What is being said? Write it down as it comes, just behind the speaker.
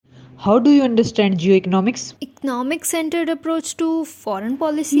How do you understand geoeconomics? Economic-centered approach to foreign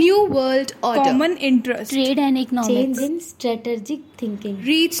policy. New World Order. Common interest. Trade and economics. Change in strategic thinking.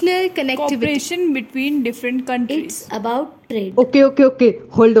 Regional connectivity. Cooperation between different countries. It's about trade. Okay.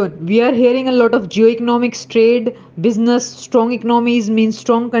 Hold on. We are hearing a lot of geoeconomics, trade, business, strong economies means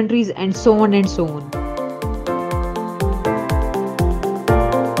strong countries, and so on and so on.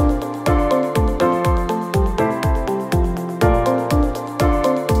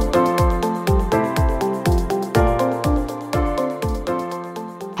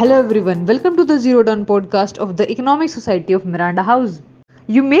 Hello everyone, welcome to the Zero Dawn podcast of the Economic Society of Miranda House.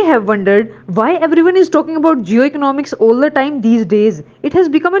 You may have wondered why everyone is talking about geoeconomics all the time these days. It has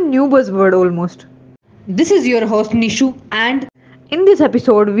become a new buzzword almost. This is your host Nishu, and in this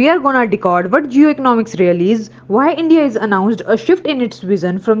episode we are gonna decode what geoeconomics really is, why India has announced a shift in its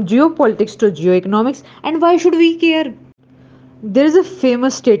vision from geopolitics to geoeconomics, and why should we care? There is a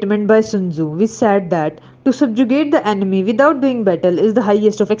famous statement by Sun Tzu which said that to subjugate the enemy without doing battle is the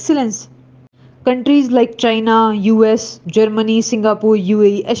highest of excellence. Countries like China, US, Germany, Singapore,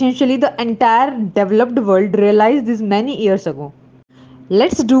 UAE, essentially the entire developed world realized this many years ago.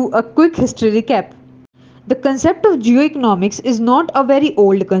 Let's do a quick history recap. The concept of geoeconomics is not a very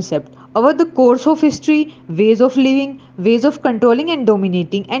old concept. Over the course of history, ways of living, ways of controlling and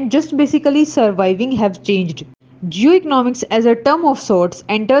dominating, and just basically surviving have changed. Geoeconomics as a term of sorts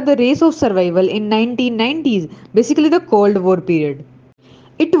entered the race of survival in 1990s, basically the Cold War period.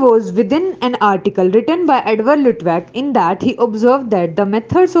 It was within an article written by Edward Luttwak in that he observed that the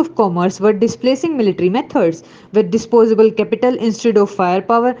methods of commerce were displacing military methods, with disposable capital instead of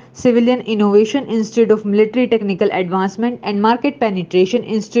firepower, civilian innovation instead of military technical advancement, and market penetration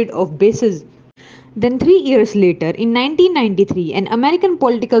instead of bases. Then 3 years later, in 1993, an American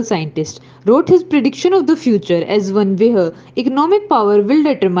political scientist wrote his prediction of the future as one where economic power will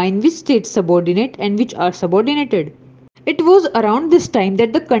determine which states subordinate and which are subordinated. It was around this time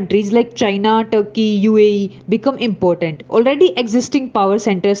that the countries like China, Turkey, UAE become important. Already existing power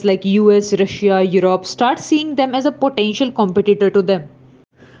centers like US, Russia, Europe start seeing them as a potential competitor to them.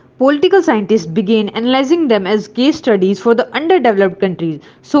 Political scientists began analyzing them as case studies for the underdeveloped countries.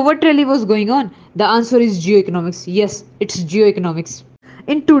 So, what really was going on? The answer is geoeconomics. Yes, it's geoeconomics.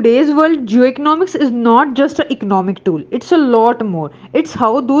 In today's world, geoeconomics is not just an economic tool, it's a lot more. It's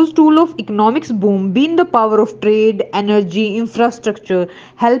how those tools of economics boom, being the power of trade, energy, infrastructure,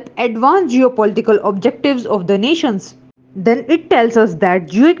 help advance geopolitical objectives of the nations. Then it tells us that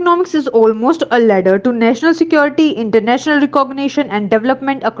geoeconomics is almost a ladder to national security, international recognition, and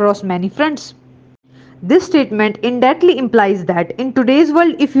development across many fronts. This statement indirectly implies that in today's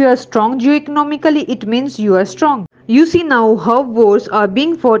world, if you are strong geoeconomically, it means you are strong. You see now how wars are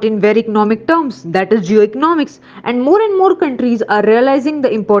being fought in very economic terms, that is geoeconomics, and more countries are realizing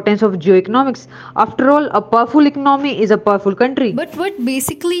the importance of geoeconomics. After all, a powerful economy is a powerful country. But what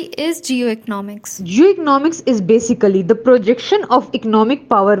basically is geoeconomics? Geoeconomics is basically the projection of economic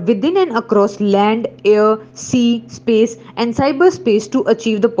power within and across land, air, sea, space, and cyberspace to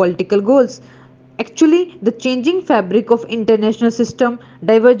achieve the political goals. Actually, the changing fabric of international system,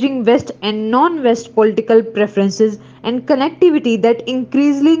 diverging West and non-West political preferences, and connectivity that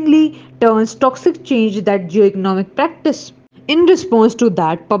increasingly turns toxic change that geoeconomic practice. In response to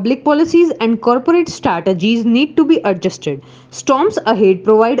that, public policies and corporate strategies need to be adjusted. Storms Ahead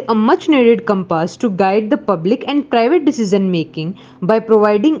provide a much needed compass to guide the public and private decision making by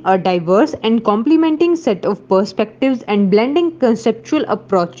providing a diverse and complementing set of perspectives and blending conceptual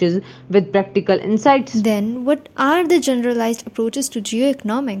approaches with practical insights. Then, what are the generalized approaches to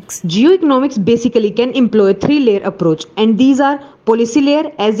geoeconomics? Geoeconomics basically can employ three-layer approach, and these are policy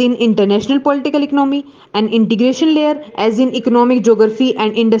layer as in international political economy, an integration layer as in economic geography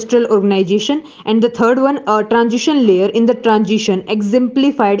and industrial organization, and the third one a transition layer in the transition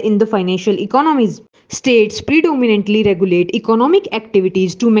exemplified in the financial economies. States predominantly regulate economic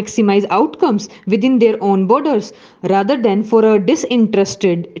activities to maximize outcomes within their own borders rather than for a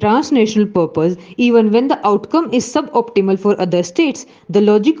disinterested transnational purpose, even when the outcome is suboptimal for other states. The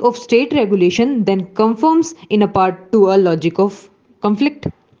logic of state regulation then conforms in a part to a logic of conflict.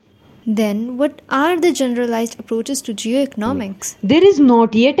 Then, what are the generalized approaches to geoeconomics? There is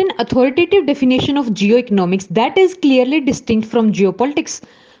not yet an authoritative definition of geoeconomics that is clearly distinct from geopolitics.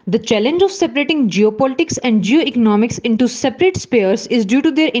 The challenge of separating geopolitics and geoeconomics into separate spheres is due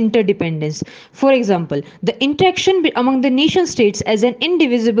to their interdependence. For example, the interaction among the nation states as an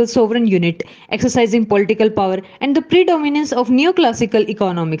indivisible sovereign unit exercising political power and the predominance of neoclassical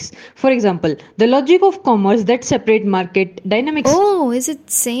economics. For example, the logic of commerce that separate market dynamics. Oh, is it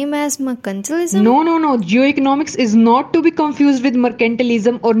same as mercantilism? No. Geoeconomics is not to be confused with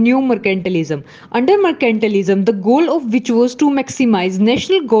mercantilism or new mercantilism. Under mercantilism, the goal of which was to maximize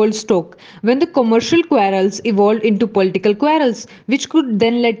national gold stock when the commercial quarrels evolved into political quarrels, which could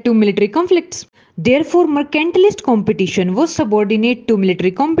then lead to military conflicts. Therefore, mercantilist competition was subordinate to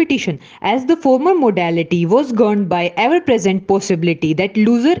military competition, as the former modality was governed by ever-present possibility that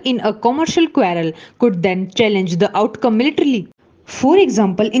loser in a commercial quarrel could then challenge the outcome militarily. For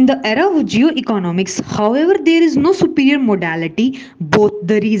example, in the era of geoeconomics, however, there is no superior modality. Both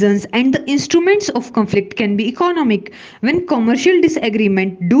the reasons and the instruments of conflict can be economic. When commercial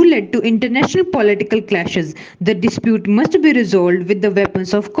disagreement do lead to international political clashes, the dispute must be resolved with the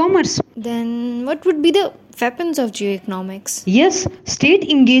weapons of commerce. Then what would be the weapons of geoeconomics? Yes, state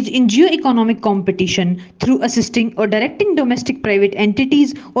engage in geo-economic competition through assisting or directing domestic private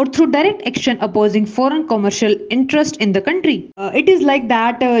entities or through direct action opposing foreign commercial interest in the country. It is like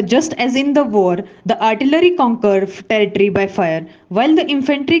that just as in the war, the artillery conquer territory by fire while the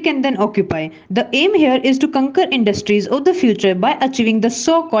infantry can then occupy. The aim here is to conquer industries of the future by achieving the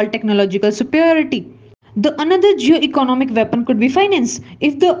so-called technological superiority. The another geo-economic weapon could be finance.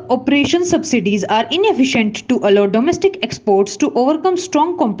 If the operation subsidies are inefficient to allow domestic exports to overcome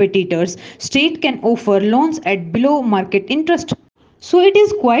strong competitors, state can offer loans at below market interest. So it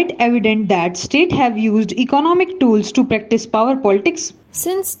is quite evident that state have used economic tools to practice power politics.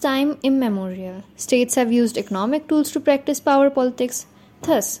 Since time immemorial, states have used economic tools to practice power politics.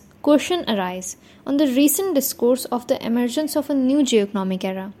 Thus, question arise on the recent discourse of the emergence of a new geoeconomic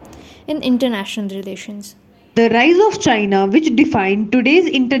era in international relations. The rise of China, which defined today's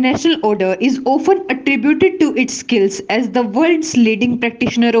international order, is often attributed to its skills as the world's leading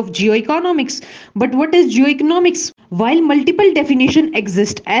practitioner of geoeconomics. But what is geoeconomics? While multiple definitions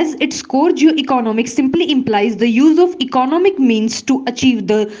exist, as its core, geoeconomics simply implies the use of economic means to achieve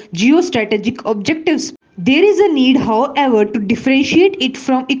the geostrategic objectives. There is a need, however, to differentiate it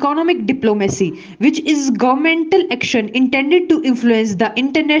from economic diplomacy, which is governmental action intended to influence the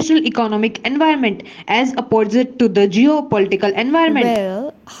international economic environment as opposite to the geopolitical environment.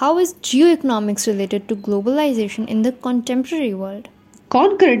 Well, how is geoeconomics related to globalization in the contemporary world?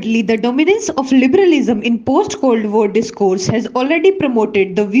 Concurrently, the dominance of liberalism in post-Cold War discourse has already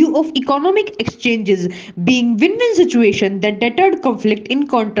promoted the view of economic exchanges being win-win situation that deterred conflict in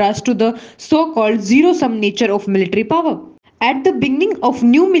contrast to the so-called zero-sum nature of military power. At the beginning of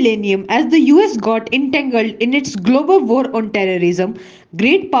new millennium, as the US got entangled in its global war on terrorism,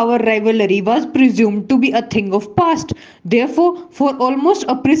 great power rivalry was presumed to be a thing of past. Therefore, for almost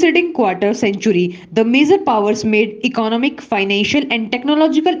a preceding quarter century, the major powers made economic, financial and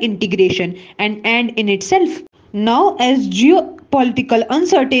technological integration an end in itself. Now, as geopolitical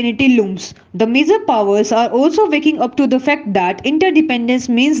uncertainty looms, the major powers are also waking up to the fact that interdependence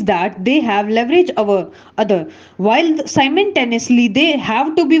means that they have leverage over other, while simultaneously they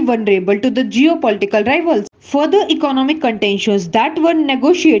have to be vulnerable to the geopolitical rivals. Further economic contentions that were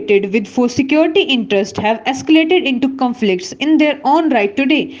negotiated with for security interest have escalated into conflicts in their own right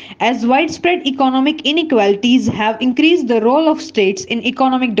today, as widespread economic inequalities have increased the role of states in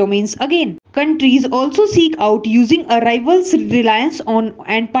economic domains again. Countries also seek out using a rival's reliance on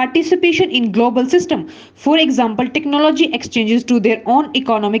and participation in global system. For example, technology exchanges to their own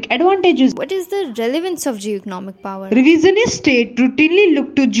economic advantages. What is the relevance of geoeconomic power? Revisionist states routinely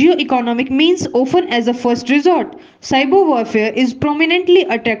look to geo-economic means often as a first resort. Cyber warfare is prominently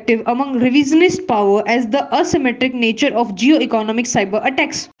attractive among revisionist power as the asymmetric nature of geo-economic cyber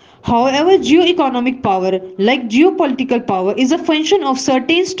attacks. However, geoeconomic power, like geopolitical power, is a function of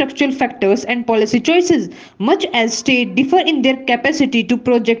certain structural factors and policy choices. Much as states differ in their capacity to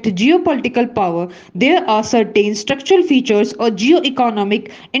project geopolitical power, there are certain structural features or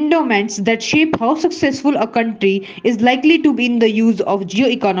geoeconomic endowments that shape how successful a country is likely to be in the use of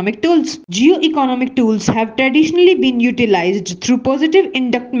geoeconomic tools. Geoeconomic tools have traditionally been utilized through positive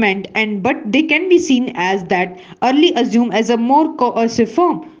inductment but they can be seen as that early assumed as a more coercive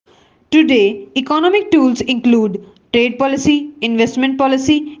form. Today, economic tools include trade policy, investment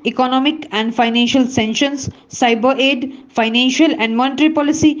policy, economic and financial sanctions, cyber aid, financial and monetary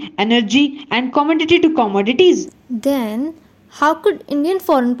policy, energy, and commodity to commodities. Then, how could Indian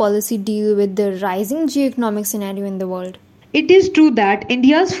foreign policy deal with the rising geoeconomic scenario in the world? It is true that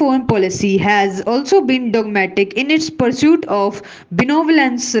India's foreign policy has also been dogmatic in its pursuit of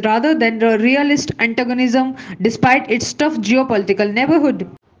benevolence rather than a realist antagonism despite its tough geopolitical neighborhood.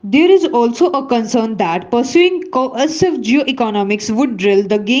 There is also a concern that pursuing coercive geoeconomics would drill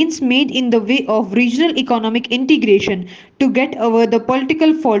the gains made in the way of regional economic integration to get over the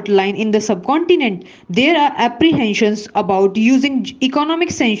political fault line in the subcontinent. There are apprehensions about using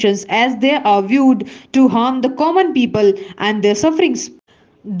economic sanctions as they are viewed to harm the common people and their sufferings.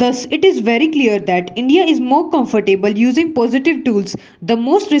 Thus, it is very clear that India is more comfortable using positive tools, the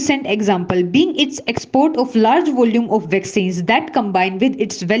most recent example being its export of large volume of vaccines that combine with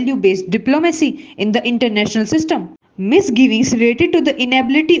its value-based diplomacy in the international system. Misgivings related to the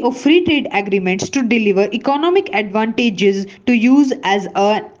inability of free trade agreements to deliver economic advantages to use as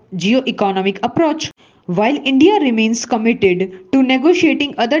a geo-economic approach. While India remains committed to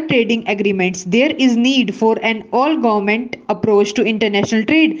negotiating other trading agreements, there is need for an all-government approach to international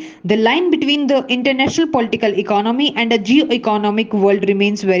trade. The line between the international political economy and a geo-economic world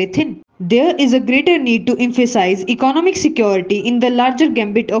remains very thin. There is a greater need to emphasize economic security in the larger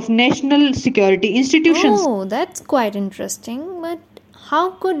gambit of national security institutions. Oh, that's quite interesting. But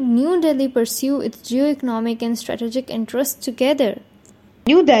how could New Delhi pursue its geo-economic and strategic interests together?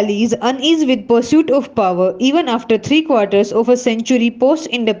 New Delhi's unease with pursuit of power, even after three quarters of a century post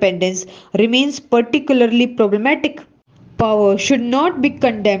independence, remains particularly problematic. Power should not be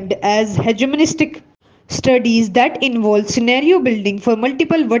condemned as hegemonistic. Studies that involve scenario building for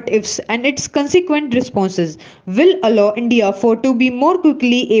multiple what ifs and its consequent responses will allow India for to be more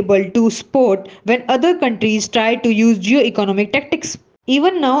quickly able to spot when other countries try to use geo-economic tactics.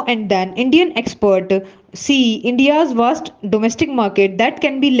 Even now and then, Indian experts see India's vast domestic market that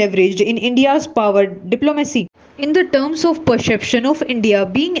can be leveraged in India's power diplomacy. In the terms of perception of India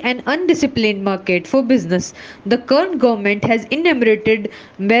being an undisciplined market for business, the current government has enumerated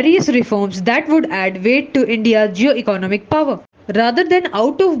various reforms that would add weight to India's geo-economic power. Rather than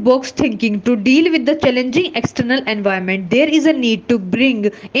out of box thinking to deal with the challenging external environment, there is a need to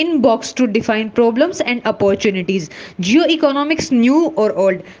bring in box to define problems and opportunities. Geoeconomics, new or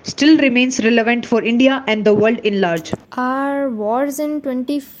old, still remains relevant for India and the world in large. Are wars in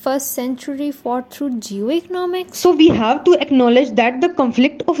 21st century fought through geoeconomics? So we have to acknowledge that the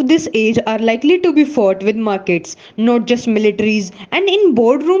conflict of this age are likely to be fought with markets, not just militaries, and in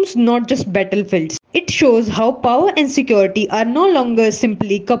boardrooms, not just battlefields. It shows how power and security are no longer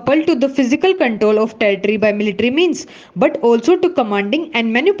simply coupled to the physical control of territory by military means, but also to commanding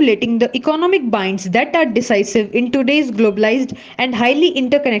and manipulating the economic binds that are decisive in today's globalized and highly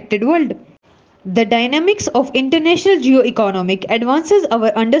interconnected world. The dynamics of international geoeconomic advances our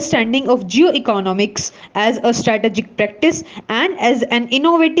understanding of geoeconomics as a strategic practice and as an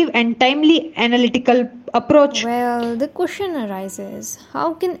innovative and timely analytical approach. Well, the question arises,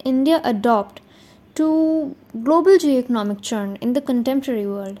 how can India adopt to global geoeconomic churn in the contemporary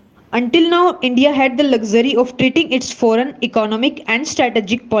world? Until now, India had the luxury of treating its foreign, economic, and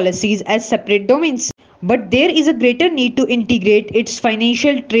strategic policies as separate domains. But there is a greater need to integrate its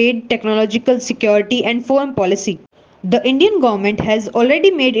financial, trade, technological, security, and foreign policy. The Indian government has already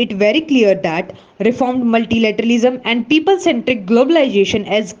made it very clear that reformed multilateralism and people-centric globalization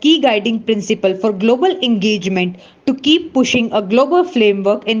as key guiding principle for global engagement to keep pushing a global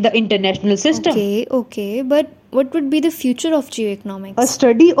framework in the international system. Okay, but what would be the future of geoeconomics? A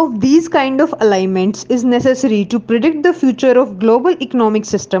study of these kind of alignments is necessary to predict the future of global economic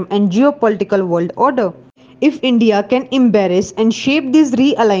system and geopolitical world order. If India can embrace and shape these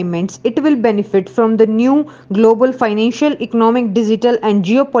realignments, it will benefit from the new global financial, economic, digital, and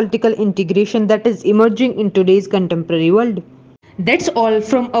geopolitical integration that is emerging in today's contemporary world. That's all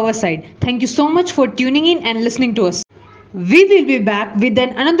from our side. Thank you so much for tuning in and listening to us. We will be back with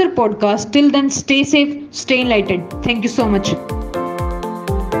another podcast. Till then, stay safe, stay enlightened. Thank you so much.